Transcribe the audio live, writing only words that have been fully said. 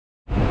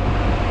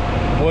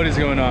What is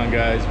going on,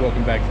 guys?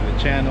 Welcome back to the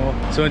channel.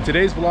 So in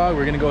today's vlog,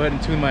 we're gonna go ahead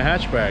and tune my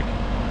hatchback.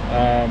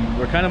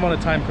 We're kind of on a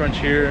time crunch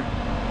here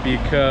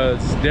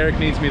because Derek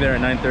needs me there at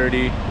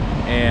 9:30,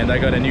 and I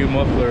got a new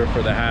muffler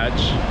for the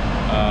hatch.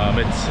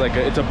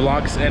 It's a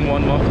Block's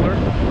N1 muffler.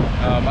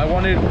 I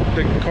wanted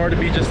the car to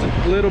be just a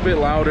little bit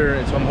louder,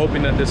 and so I'm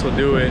hoping that this will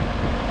do it.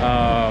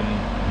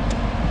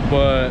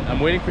 But I'm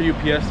waiting for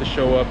UPS to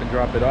show up and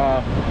drop it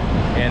off,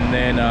 and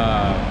then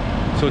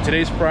so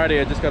today's Friday.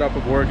 I just got off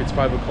of work. It's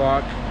 5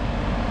 o'clock,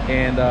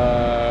 and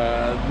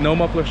no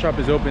muffler shop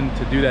is open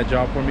to do that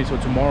job for me. So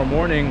tomorrow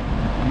morning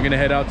I'm gonna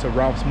head out to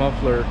Ralph's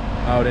Muffler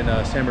out in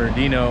San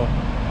Bernardino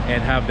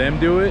and have them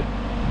do it.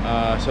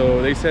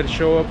 So they said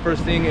show up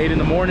first thing 8 in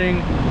the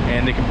morning,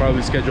 and they can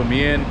probably schedule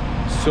me in.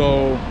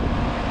 So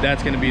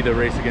that's gonna be the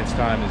race against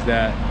time, is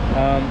that.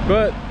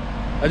 But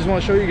I just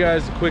want to show you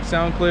guys a quick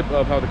sound clip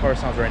of how the car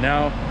sounds right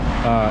now.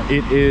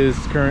 It is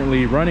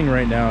currently running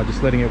right now,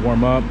 just letting it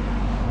warm up.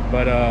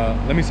 But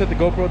let me set the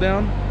GoPro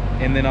down,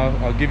 and then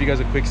I'll give you guys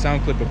a quick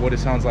sound clip of what it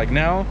sounds like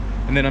now.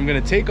 And then I'm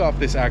gonna take off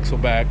this axle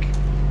back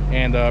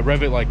and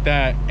rev it like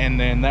that, and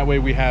then that way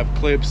we have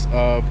clips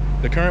of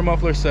the current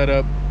muffler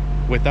setup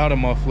without a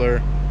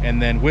muffler,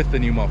 and then with the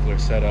new muffler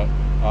setup.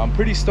 I'm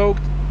pretty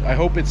stoked. I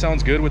hope it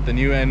sounds good with the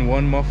new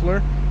N1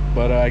 muffler,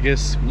 but I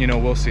guess, you know,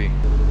 we'll see.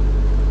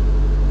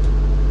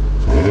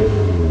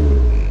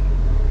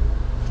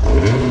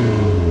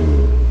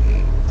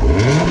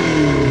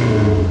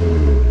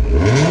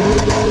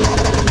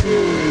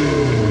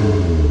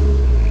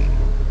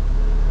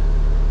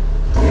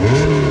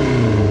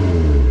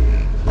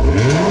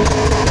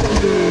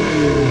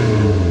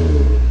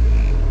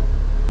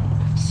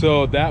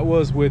 So that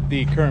was with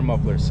the current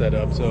muffler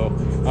setup. So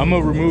I'm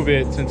gonna remove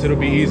it since it'll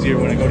be easier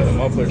when I go to the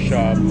muffler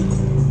shop,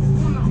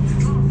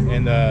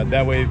 and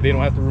that way they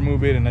don't have to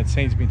remove it, and that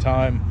saves me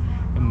time,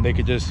 and they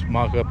could just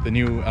mock up the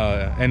new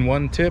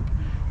N1 tip,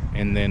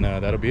 and then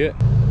that'll be it.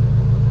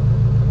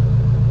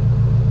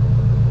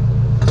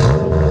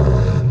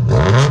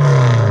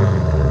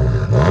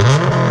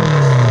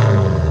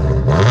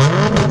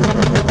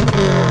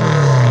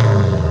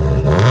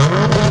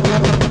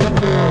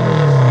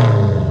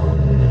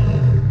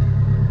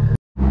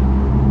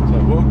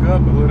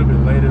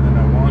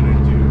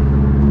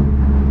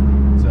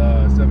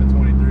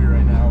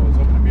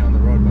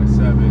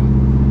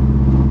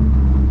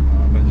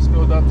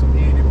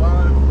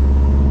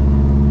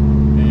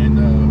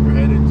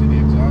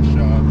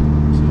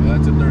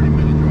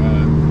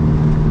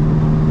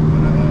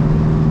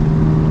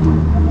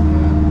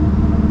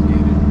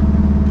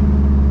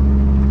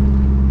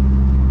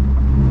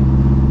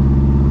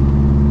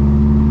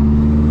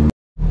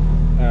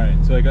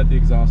 So I got the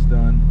exhaust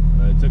done.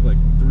 It took like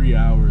 3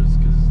 hours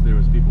because there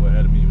was people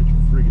ahead of me, which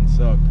freaking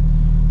sucked.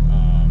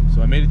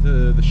 So I made it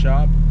to the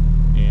shop,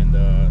 and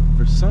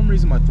for some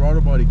reason my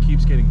throttle body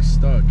keeps getting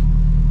stuck,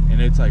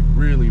 and it's like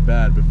really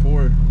bad.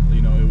 Before,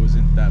 you know, it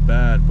wasn't that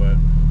bad, but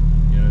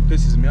you know, it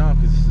pisses me off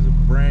because this is a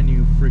brand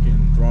new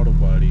freaking throttle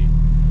body.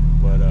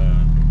 But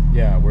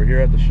yeah, we're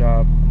here at the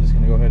shop. I'm just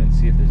gonna go ahead and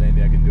see if there's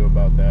anything I can do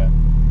about that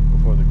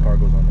before the car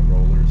goes on the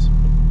rollers.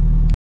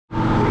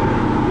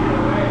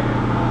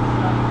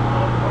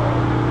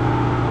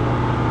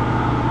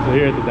 So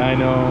here at the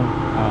dyno,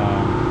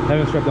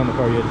 haven't strapped on the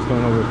car yet, just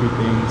going over a few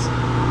things,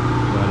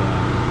 but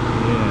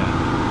yeah,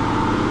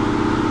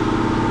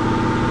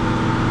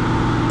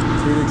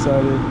 pretty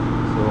excited,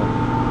 so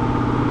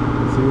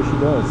let's see what she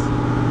does.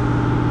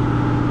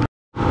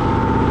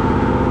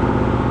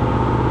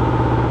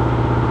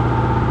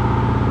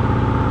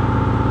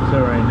 So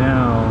right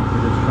now,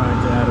 we're just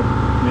trying to add a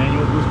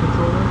manual boost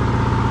controller.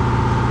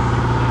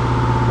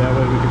 That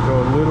way we can throw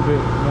a little bit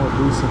more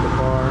boost in the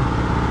car.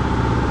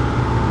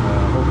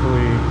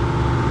 Hopefully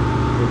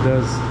it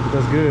does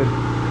good.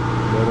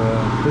 But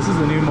this is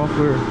the new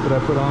muffler that I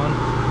put on,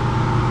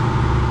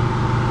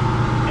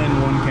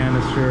 N1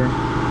 canister.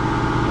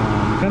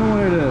 Kind of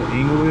wanted to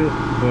angle it,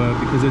 but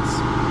because it's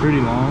pretty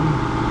long,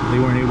 they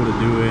weren't able to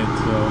do it,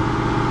 so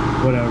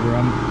whatever.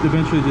 I'm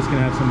eventually just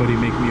gonna have somebody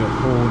make me a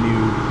whole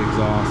new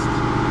exhaust,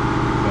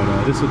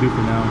 but this will do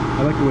for now.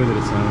 I like the way that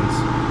it sounds.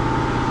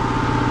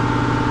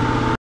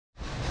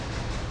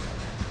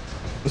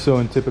 So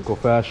in typical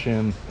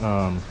fashion,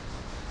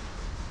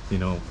 you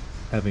know,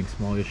 having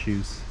small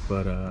issues,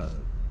 but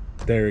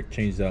Derek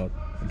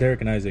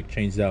and Isaac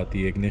changed out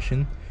the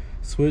ignition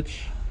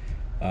switch,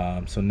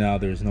 so now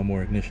there's no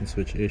more ignition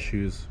switch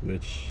issues,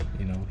 which,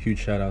 you know, huge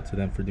shout out to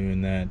them for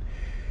doing that.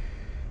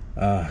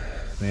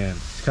 Man,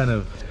 it's kind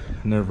of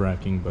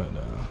nerve-wracking, but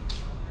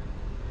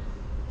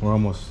we're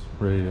almost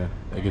ready to,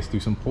 I guess, do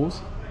some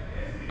pulls,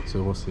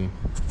 so we'll see.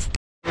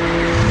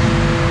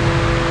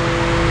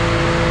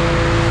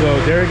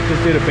 So Derek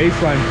just did a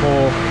baseline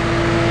pull,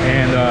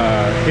 and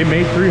it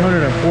made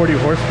 340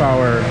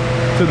 horsepower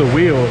to the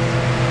wheels.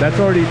 That's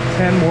already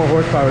 10 more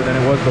horsepower than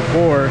it was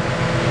before,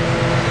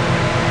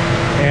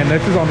 and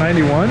this is on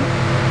 91.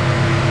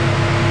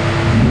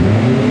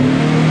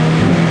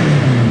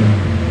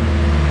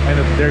 And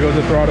there goes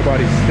the throttle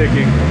body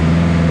sticking.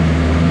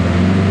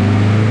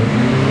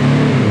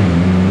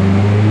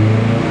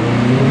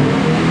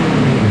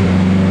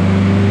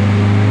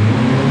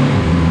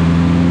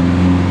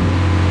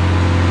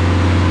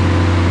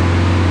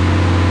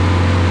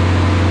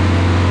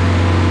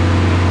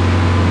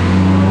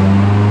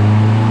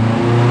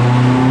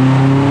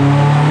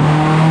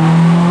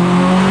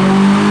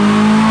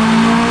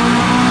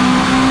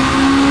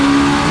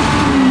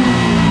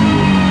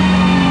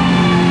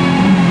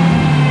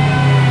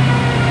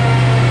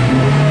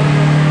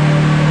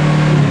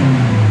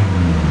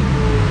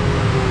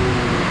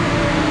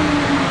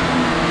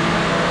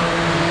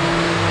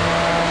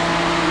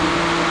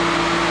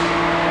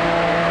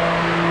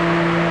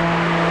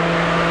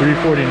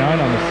 349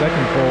 on the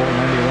second pole,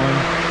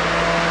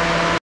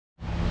 91.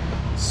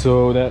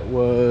 So that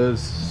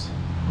was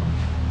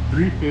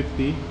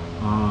 350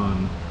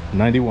 on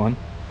 91,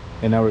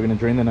 and now we're gonna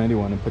drain the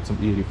 91 and put some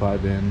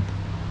E85 in,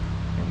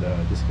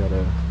 and just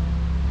gotta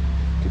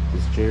get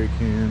this jerry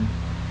can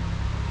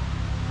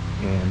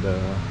and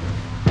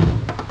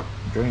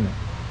drain it.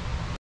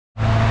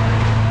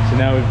 So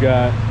now we've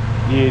got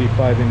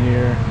E85 in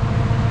here,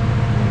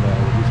 and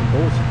we'll do some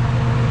pulls.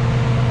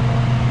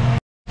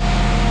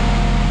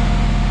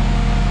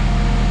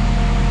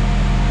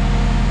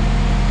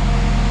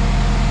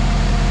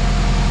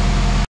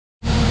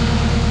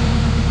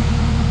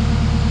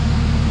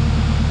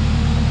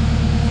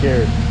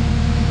 Scared.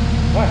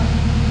 What?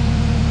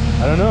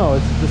 I don't know.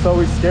 It's just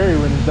always scary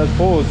when it does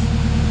pulls.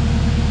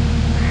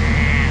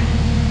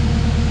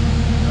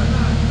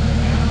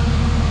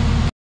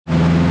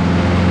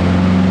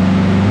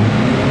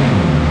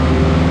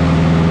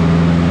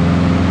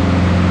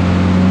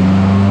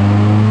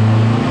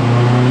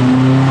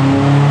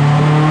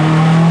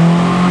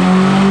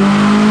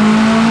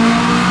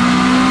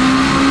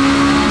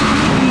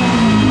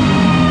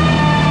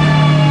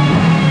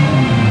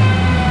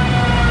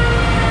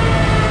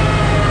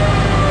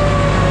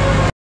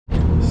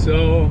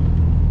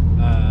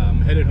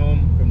 Headed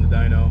home from the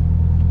dyno.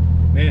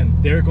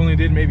 Man, Derek only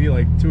did maybe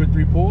like 2 or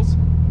 3 pulls,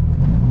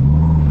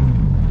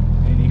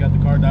 and he got the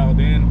car dialed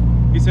in.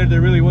 He said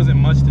there really wasn't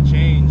much to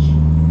change,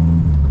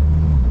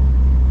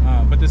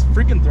 but this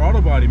freaking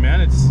throttle body, man,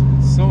 it's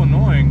so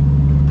annoying.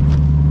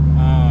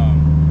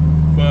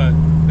 But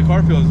the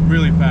car feels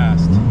really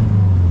fast.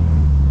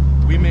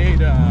 We made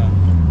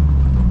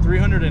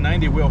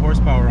 390 wheel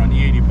horsepower on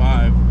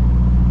E85,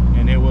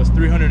 and it was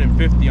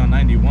 350 on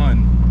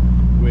 91.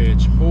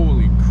 Which,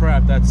 holy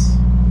crap, that's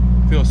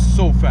feels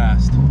so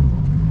fast.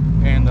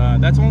 And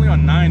that's only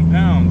on 9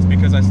 pounds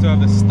because I still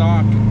have the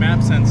stock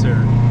map sensor.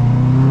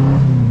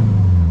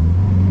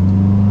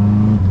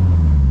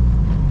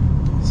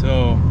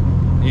 So,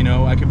 you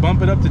know, I could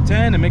bump it up to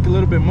 10 and make a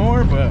little bit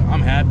more, but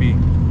I'm happy.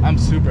 I'm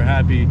super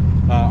happy.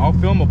 I'll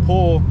film a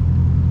pull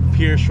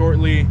here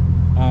shortly,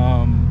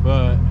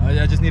 but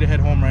I just need to head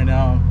home right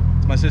now.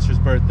 It's my sister's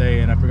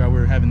birthday, and I forgot we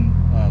were having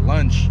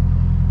lunch.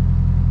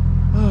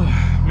 Oh,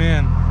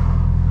 man,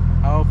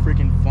 how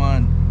freaking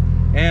fun.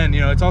 And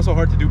you know, it's also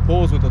hard to do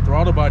pulls with the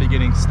throttle body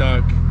getting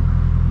stuck,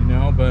 you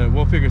know, but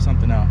we'll figure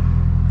something out.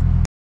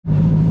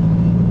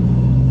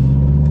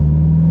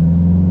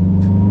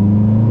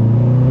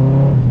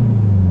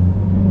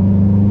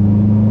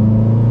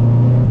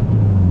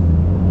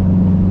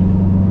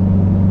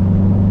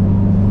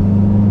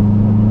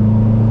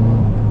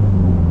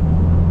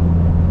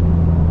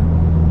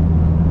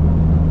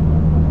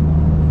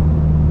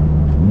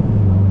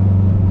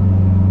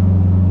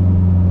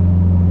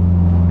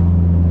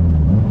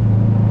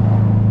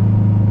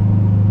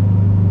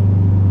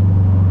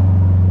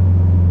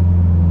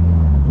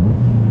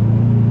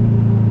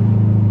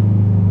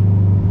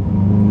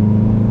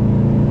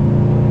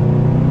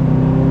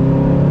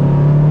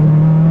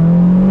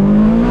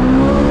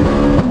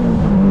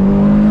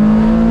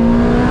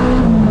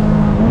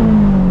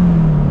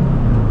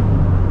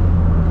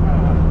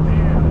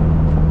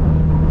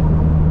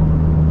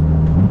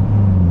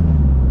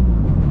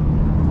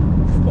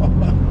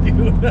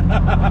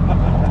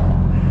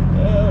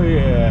 Oh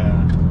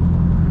yeah,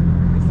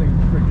 this thing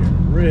freaking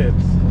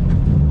rips.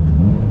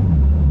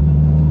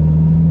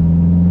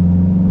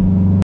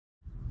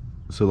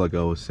 So like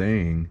I was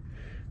saying,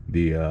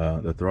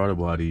 the throttle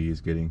body is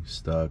getting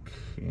stuck,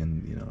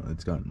 and you know,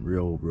 it's gotten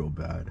real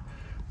bad.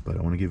 But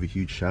I want to give a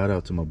huge shout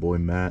out to my boy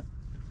Matt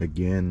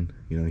again.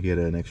 You know, he had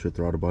an extra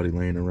throttle body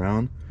laying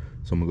around,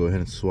 so I'm gonna go ahead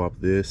and swap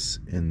this,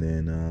 and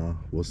then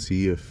we'll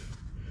see if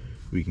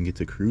we can get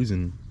to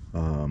cruising.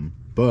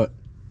 But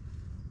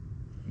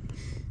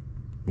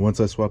once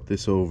I swap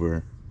this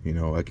over, you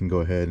know, I can go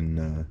ahead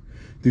and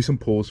do some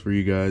pulls for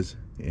you guys,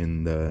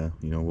 and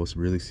you know, we'll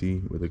really see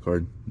what the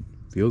car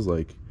feels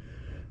like.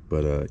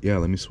 But yeah,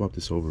 let me swap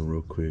this over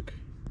real quick.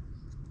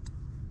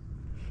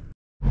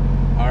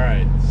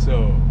 Alright,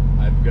 so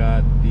I've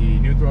got the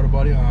new throttle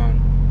body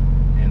on,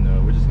 and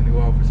we're just gonna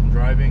go out for some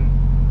driving.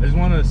 I just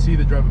want to see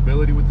the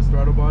drivability with this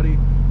throttle body.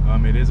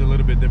 It is a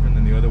little bit different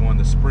than the other one.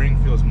 The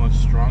spring feels much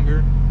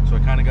stronger, so I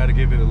kind of got to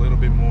give it a little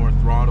bit more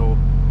throttle,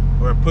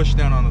 or push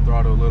down on the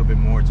throttle a little bit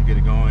more to get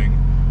it going.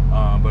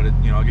 But it,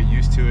 you know, I'll get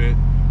used to it.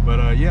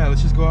 But yeah,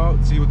 let's just go out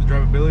and see what the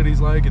drivability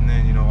is like, and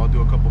then, you know, I'll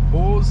do a couple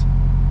pulls,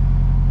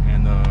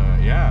 and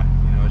yeah,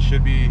 you know, it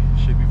should be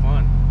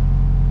fun.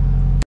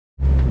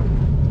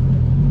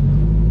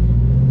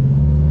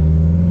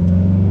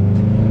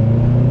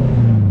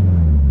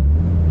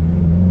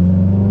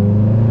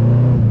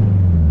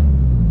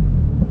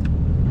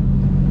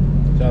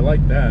 So I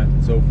like that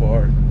so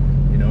far.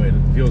 You know, it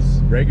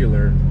feels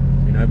regular.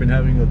 You know, I've been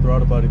having a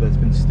throttle body that's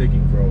been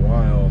sticking for a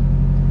while,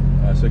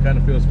 so it kind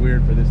of feels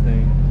weird for this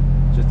thing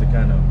just to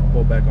kind of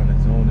pull back on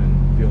its own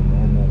and feel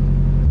normal.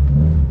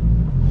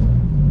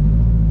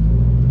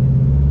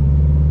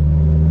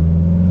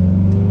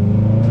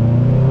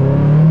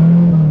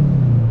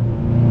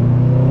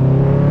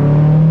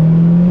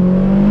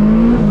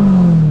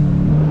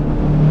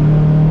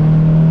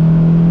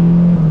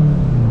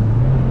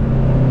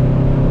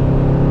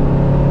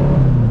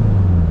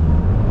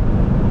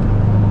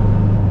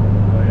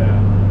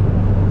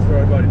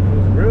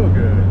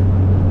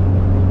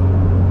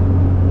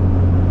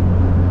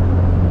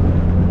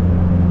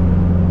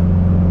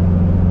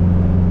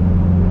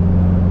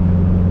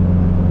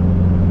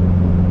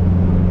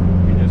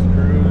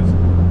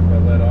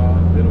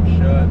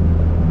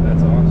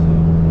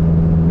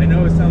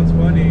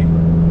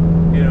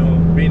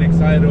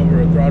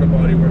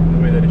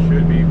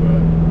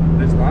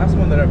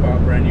 one that I bought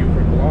brand new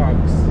from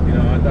blocks, you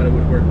know, I thought it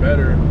would work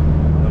better.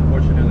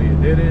 Unfortunately,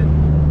 it didn't.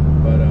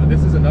 But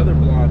this is another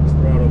blocks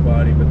throttle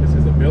body, but this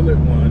is a billet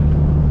one,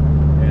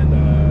 and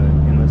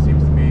you know, it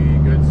seems to be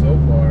good so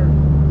far.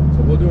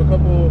 So we'll do a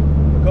couple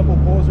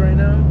pulls right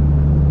now,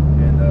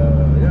 and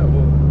yeah,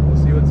 we'll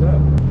see what's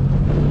up.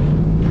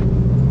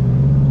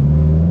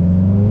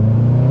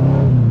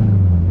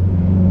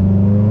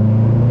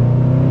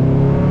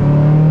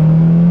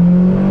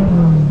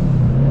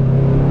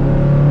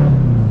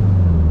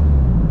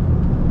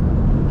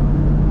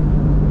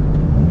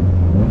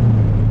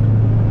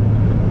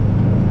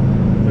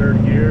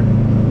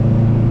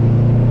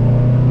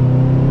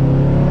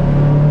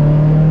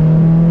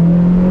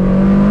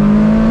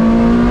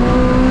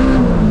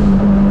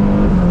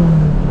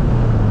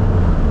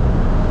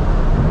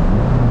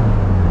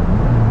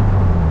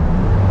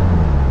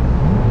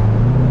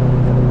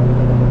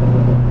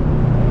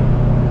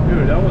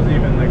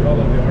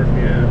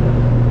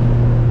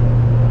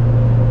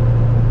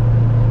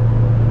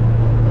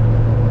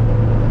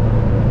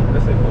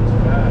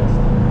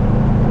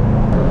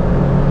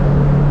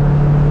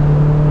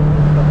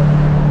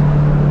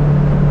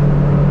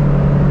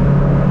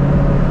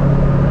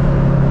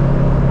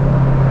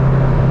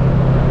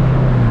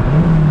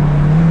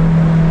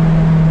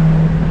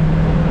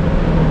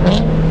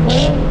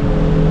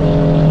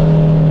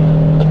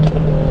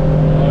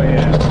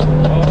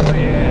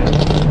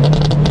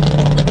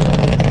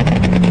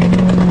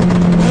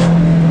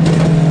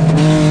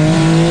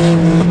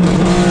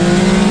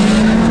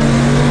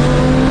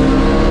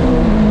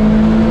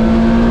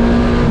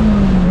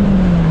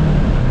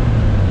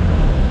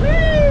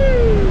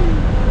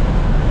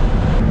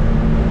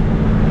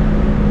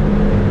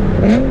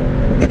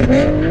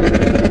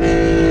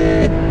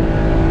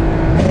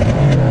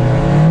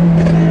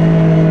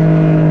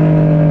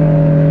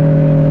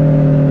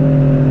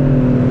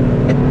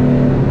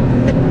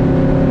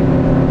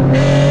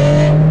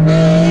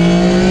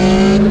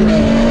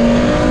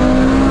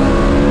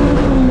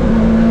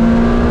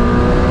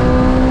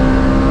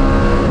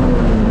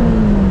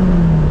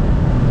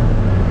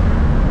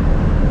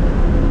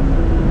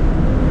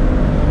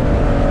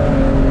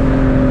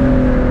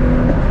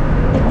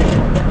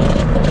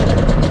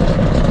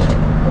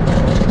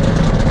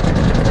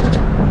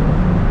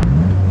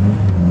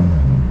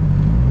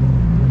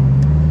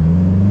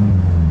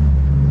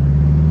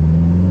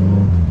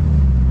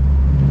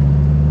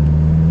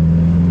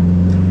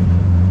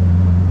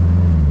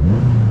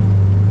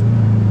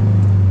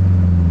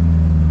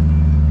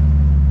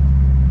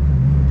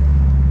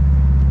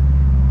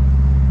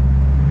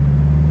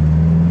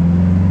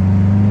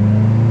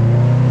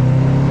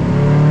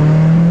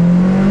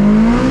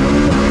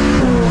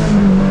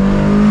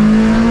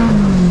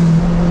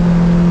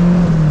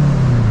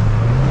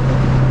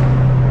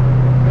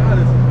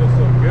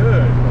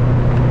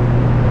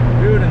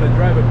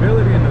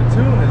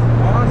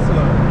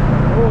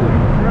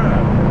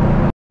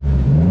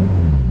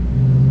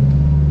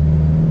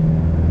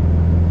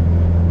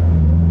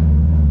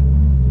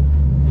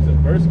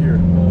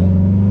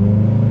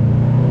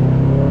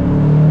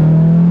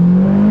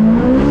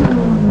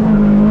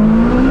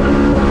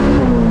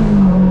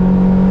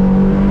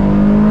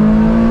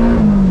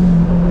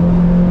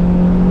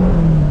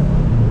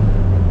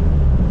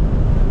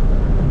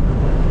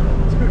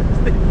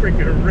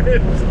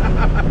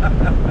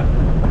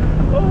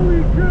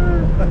 Holy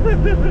crap!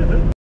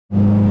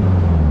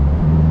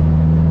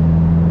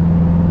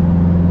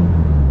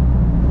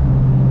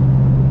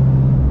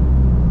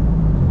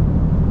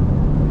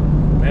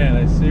 Man,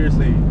 I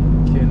seriously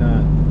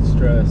cannot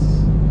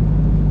stress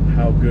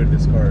how good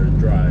this car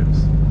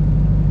drives.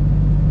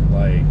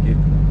 Like, it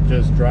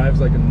just drives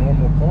like a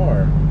normal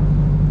car,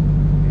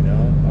 you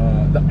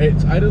know.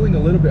 It's idling a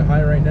little bit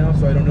high right now,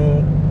 so I don't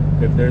know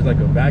if there's like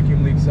a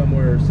vacuum leak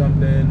somewhere or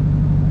something,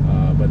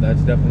 but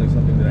that's definitely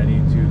something that I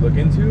need to look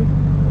into.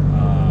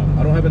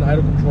 I don't have an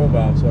idle control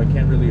valve, so I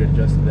can't really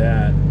adjust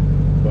that,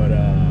 but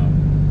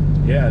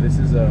yeah, this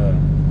is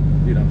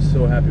dude, I'm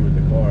so happy with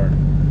the car.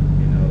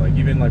 You know, like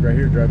even like right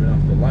here driving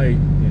off the light,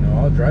 you know,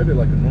 I'll drive it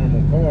like a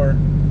normal car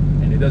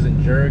and it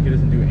doesn't jerk, it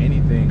doesn't do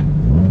anything.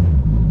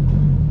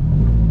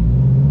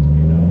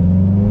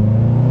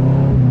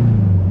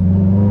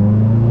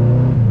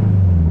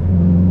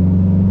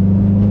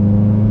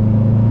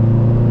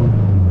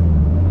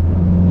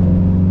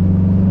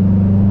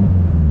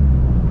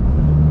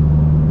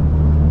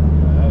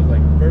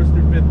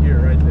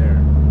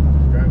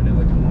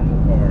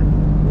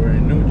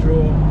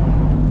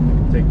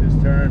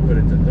 Put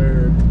it to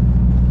third.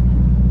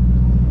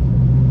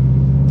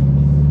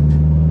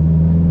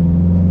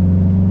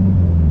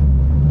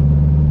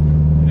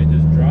 And it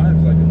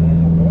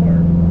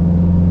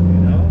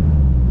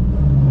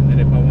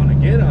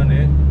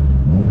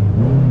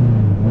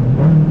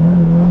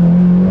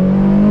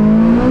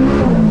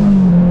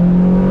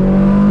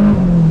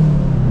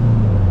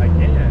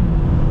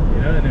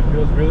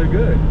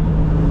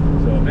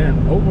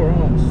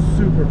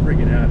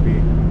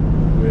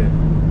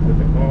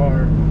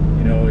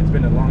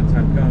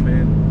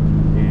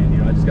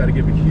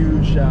to give a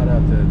huge shout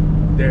out to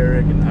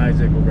Derek and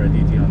Isaac over at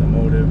DT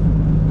Automotive,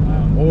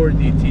 or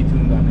DT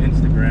Tuned on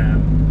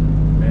Instagram.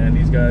 Man,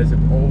 these guys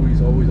have always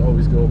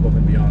go above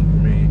and beyond for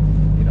me.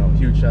 You know,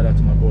 huge shout out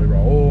to my boy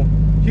Raul.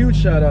 Huge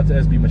shout out to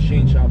SB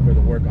Machine Shop for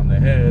the work on the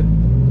head.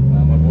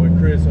 My boy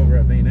Chris over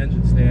at Main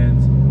Engine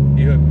Stands,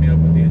 he hooked me up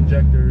with the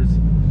injectors.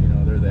 You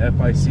know, they're the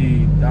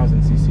FIC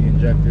 1000cc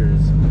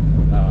injectors.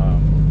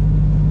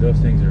 Those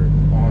things are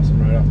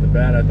awesome right off the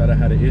bat. I thought I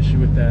had an issue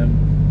with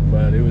them,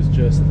 but it was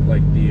just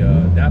like the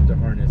adapter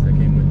harness that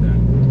came with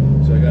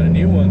them. So I got a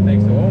new one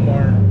thanks to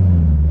Omar.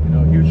 You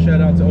know, huge shout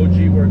out to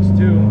OG Works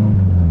too.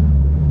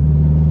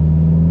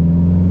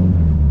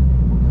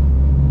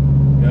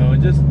 You know,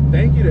 and just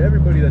thank you to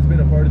everybody that's been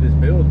a part of this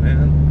build,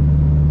 man.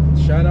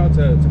 Shout out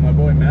to my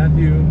boy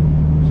Matthew.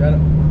 Shout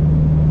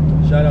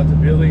out to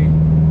Billy.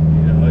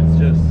 You know,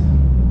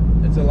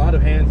 it's a lot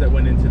of hands that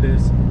went into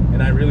this,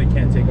 and I really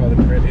can't take all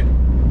the credit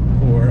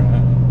for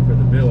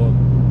the build.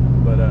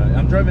 But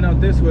I'm driving out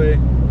this way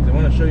because I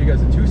want to show you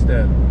guys a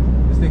two-step.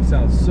 This thing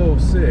sounds so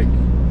sick.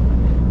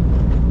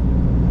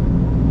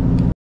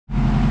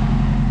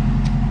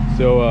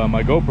 So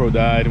my GoPro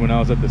died when I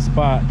was at the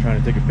spot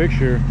trying to take a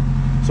picture.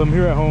 So I'm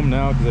here at home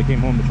now because I came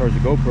home to charge the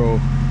GoPro.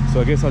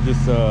 So I guess I'll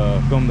just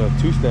film the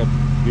two-step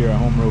here at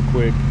home real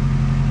quick.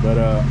 But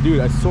dude,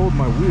 I sold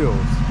my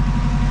wheels.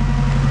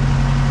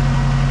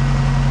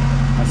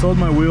 I sold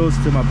my wheels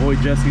to my boy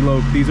Jesse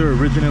Loke. These are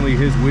originally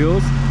his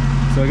wheels.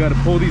 So I got to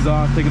pull these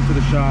off, take them to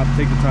the shop,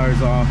 take the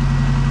tires off,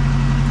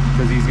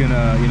 because he's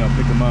gonna, you know,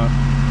 pick them up.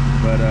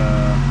 But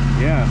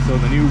yeah, so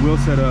the new wheel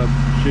setup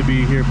should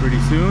be here pretty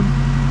soon.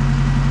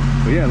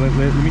 But yeah, let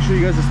me show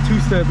you guys this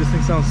two-step. This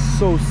thing sounds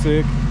so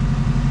sick.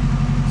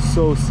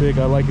 So sick.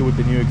 I like it with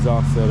the new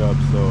exhaust setup.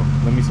 So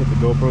let me set the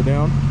GoPro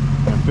down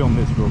and film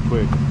this real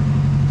quick.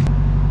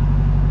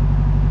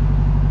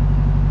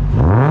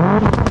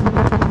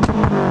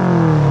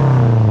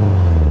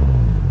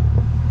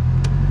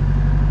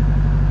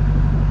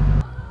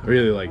 I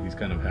really like these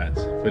kind of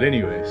hats. But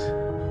anyways,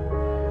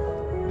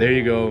 there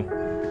you go.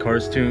 The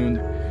car's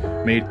tuned.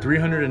 Made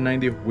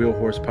 390 wheel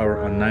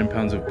horsepower on 9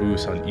 pounds of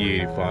boost on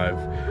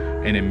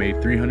E85, and it made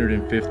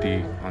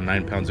 350 on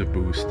 9 pounds of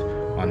boost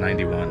on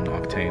 91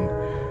 octane.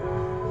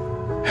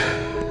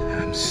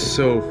 I'm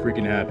so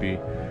freaking happy.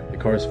 The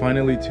car's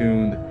finally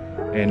tuned,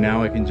 and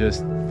now I can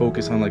just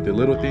focus on like the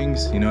little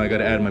things. You know, I got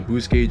to add my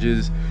boost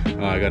gauges.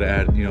 I got to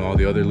add, you know, all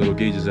the other little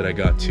gauges that I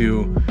got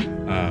too.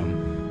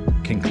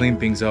 Can clean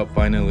things up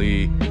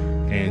finally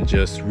and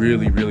just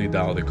really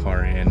dial the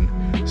car in.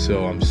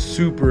 So I'm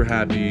super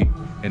happy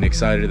and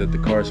excited that the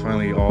car is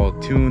finally all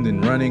tuned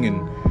and running,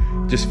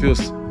 and just feels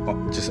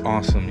just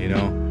awesome, you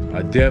know.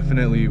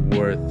 Definitely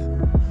worth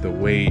the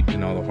wait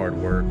and all the hard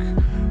work.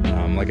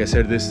 Like I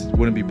said, this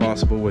wouldn't be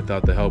possible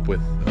without the help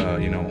with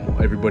you know,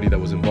 everybody that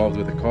was involved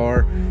with the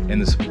car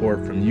and the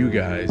support from you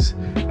guys.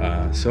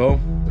 So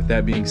with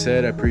that being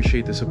said, I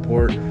appreciate the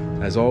support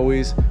as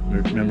always.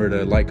 Remember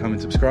to like,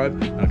 comment,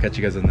 subscribe, and I'll catch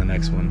you guys on the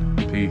next one.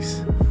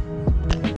 Peace.